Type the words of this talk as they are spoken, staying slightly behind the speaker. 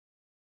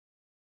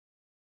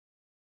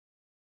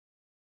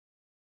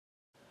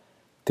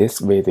This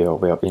video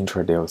will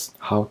introduce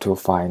how to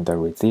find the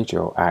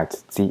residual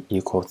at z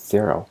equals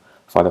 0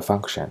 for the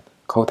function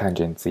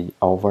cotangent z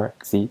over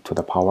z to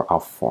the power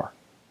of 4.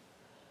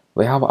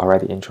 We have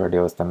already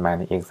introduced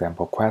many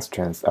example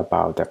questions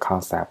about the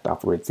concept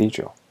of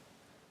residual.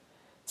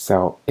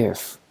 So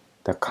if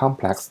the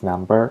complex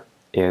number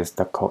is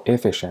the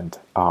coefficient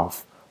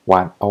of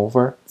 1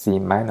 over z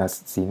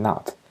minus z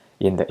naught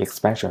in the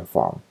expansion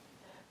form,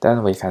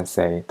 then we can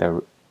say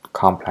the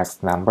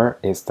complex number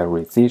is the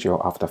residual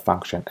of the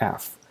function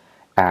f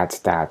at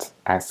that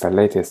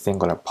isolated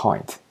singular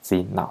point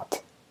z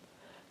naught.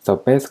 So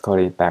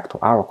basically, back to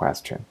our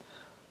question,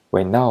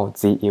 we know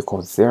z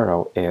equals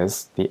 0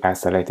 is the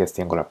isolated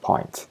singular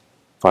point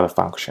for the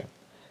function.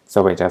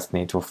 So we just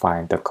need to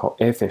find the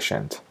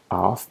coefficient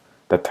of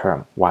the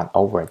term 1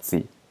 over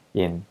z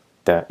in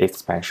the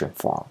expansion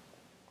form.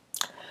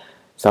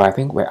 So I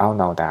think we all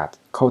know that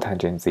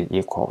cotangent z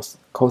equals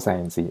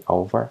cosine z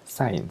over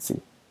sine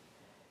z.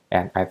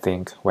 And I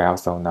think we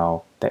also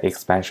know the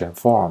expansion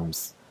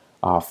forms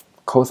of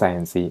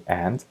cosine z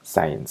and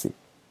sine z.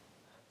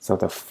 So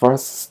the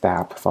first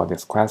step for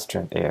this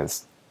question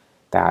is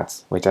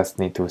that we just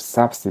need to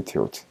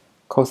substitute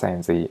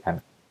cosine z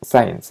and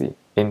sine z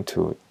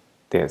into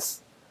this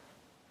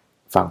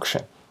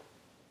function.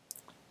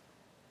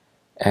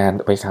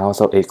 And we can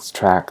also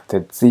extract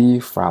the z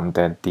from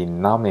the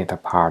denominator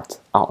part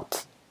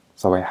out.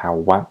 So we have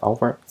 1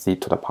 over z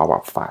to the power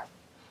of 5.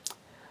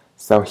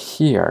 So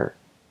here,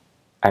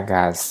 I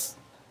guess,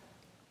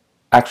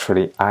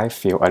 actually I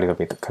feel a little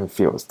bit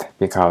confused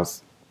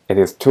because it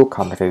is too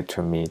complicated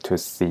to me to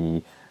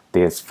see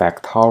this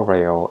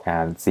factorial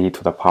and z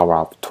to the power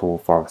of 2,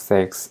 4,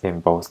 6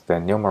 in both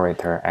the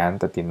numerator and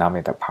the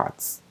denominator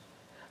parts.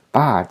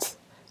 But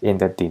in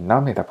the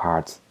denominator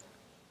part,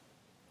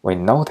 we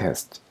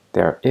noticed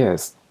there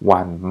is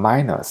 1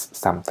 minus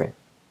something.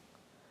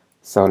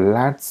 So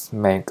let's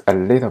make a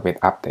little bit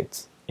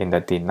updates in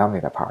the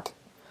denominator part.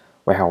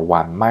 We have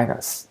 1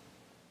 minus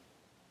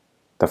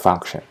the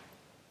function.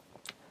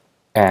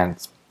 And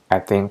I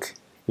think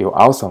you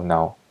also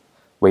know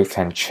we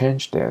can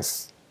change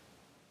this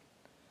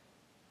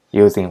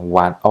using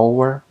 1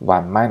 over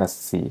 1 minus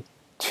z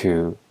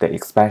to the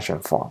expansion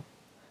form.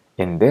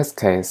 In this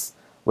case,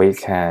 we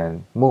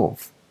can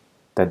move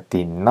the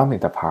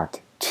denominator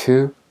part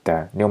to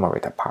the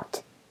numerator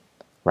part,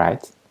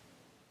 right?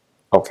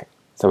 Okay,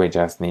 so we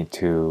just need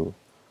to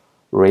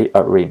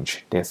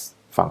rearrange this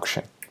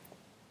function.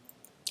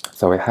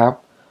 So we have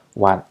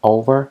 1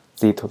 over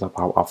z to the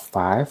power of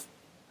 5.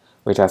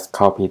 We just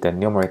copy the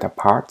numerator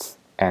part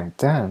and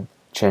then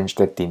change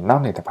the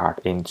denominator part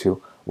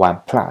into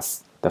 1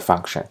 plus the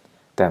function,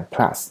 then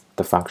plus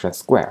the function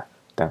square,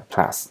 then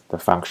plus the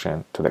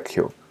function to the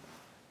cube.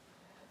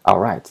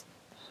 Alright,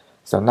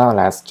 so now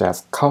let's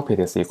just copy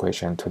this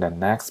equation to the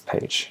next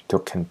page to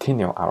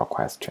continue our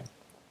question.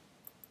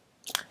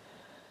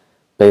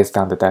 Based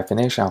on the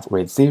definition of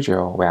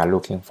residual, we are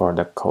looking for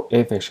the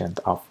coefficient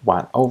of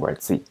 1 over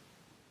z.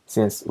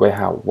 Since we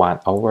have 1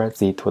 over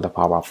z to the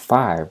power of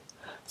 5,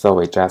 so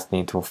we just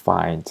need to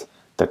find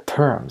the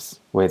terms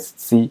with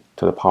z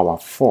to the power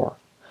of 4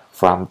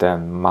 from the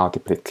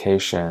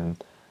multiplication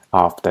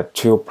of the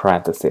two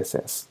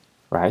parentheses,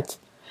 right?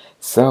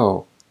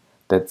 So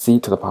the z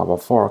to the power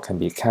of 4 can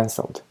be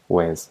cancelled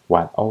with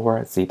 1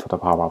 over z to the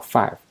power of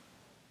 5.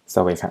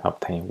 So we can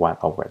obtain 1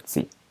 over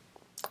z.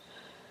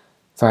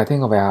 So I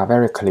think we are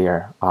very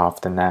clear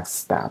of the next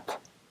step.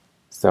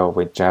 So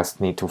we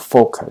just need to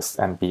focus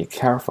and be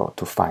careful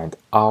to find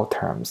all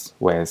terms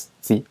with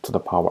z to the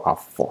power of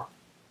 4.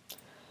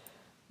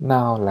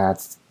 Now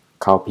let's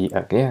copy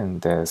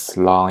again this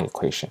long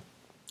equation.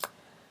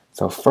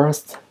 So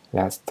first,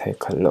 let's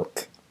take a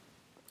look.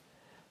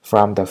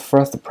 From the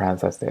first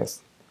parenthesis,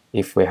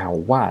 if we have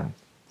 1,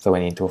 so we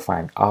need to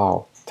find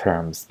all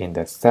terms in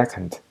the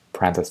second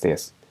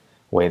parenthesis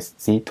with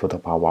z to the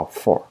power of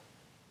 4.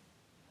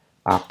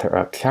 After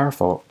a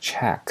careful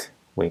check,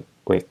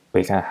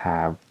 we can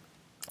have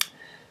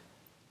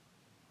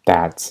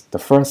that the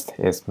first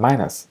is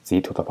minus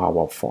z to the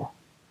power of 4.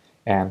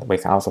 And we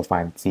can also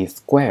find z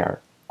squared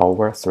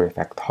over 3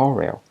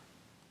 factorial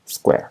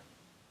square.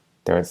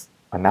 There's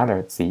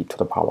another z to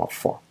the power of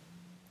 4.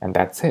 And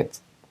that's it.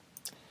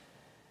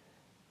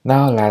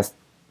 Now let's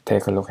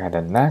take a look at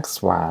the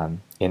next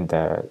one. In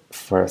the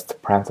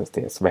first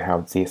parenthesis, we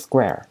have z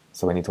squared.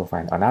 So we need to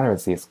find another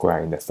z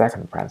squared in the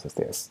second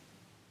parenthesis.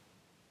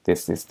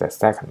 This is the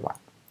second one.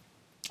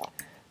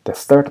 The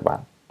third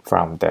one,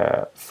 from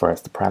the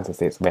first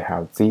parenthesis, we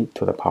have z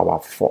to the power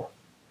of 4.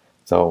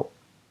 So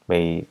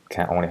we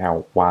can only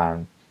have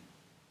one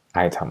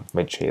item,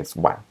 which is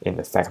 1 in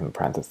the second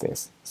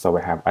parenthesis. So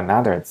we have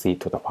another z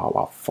to the power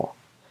of 4.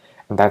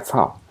 And that's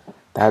all.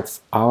 That's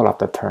all of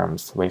the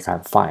terms we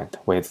can find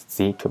with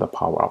z to the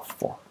power of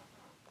 4.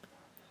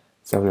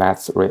 So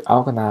let's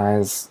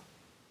reorganize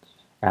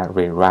and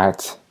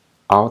rewrite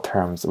all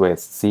terms with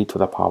z to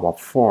the power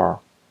of 4.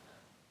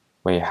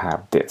 We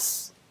have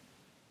this.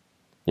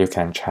 You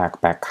can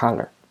check by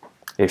color.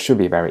 It should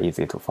be very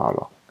easy to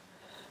follow.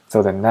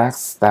 So the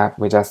next step,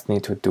 we just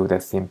need to do the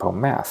simple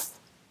math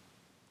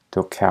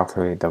to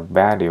calculate the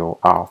value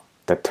of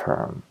the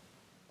term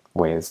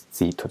with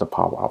z to the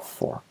power of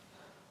 4,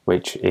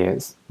 which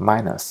is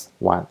minus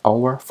 1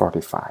 over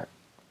 45.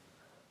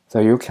 So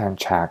you can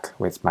check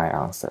with my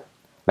answer.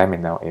 Let me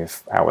know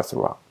if I was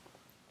wrong.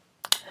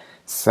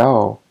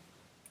 So,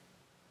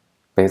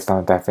 based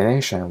on the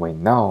definition, we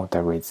know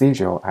the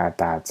residual at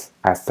that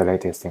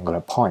isolated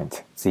singular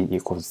point, z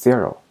equals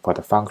 0, for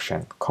the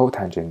function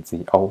cotangent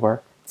z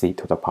over z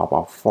to the power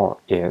of 4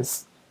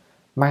 is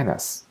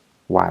minus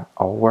 1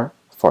 over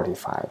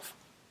 45.